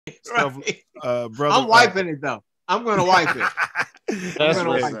Self, Right. brother. I'm wiping it though. I'm gonna wipe it. I'm That's gonna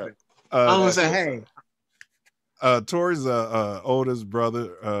what's wipe up. it. I'm gonna That's say, what's hey, Tori's oldest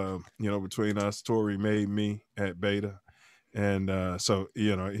brother. Between us, Tori made me at Beta, and so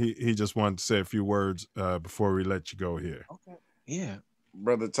he just wanted to say a few words before we let you go here. okay, yeah,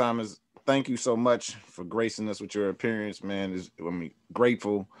 Brother Thomas, thank you so much for gracing us with your appearance, man.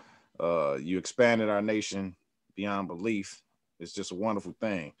 Grateful. You expanded our nation beyond belief. It's just a wonderful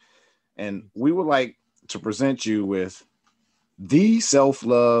thing. And we would like to present you with the Self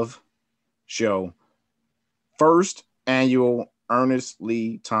Luv Show first annual Ernest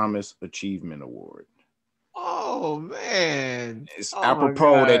Thomas Achievement Award. Oh man. It's Oh my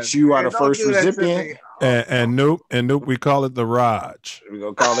apropos God. that you are Man, the don't first do that to recipient. me. And Noop, we call it the RAJ. We're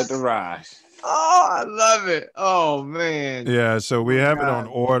gonna call it the RAJ. Oh, I love it. Oh man. Yeah, so we Oh, have it God. on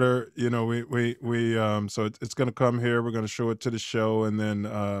order. So it's going to come here. We're going to show it to the show, and then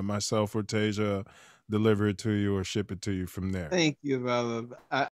myself or Tasia deliver it to you or ship it to you from there. Thank you, brother.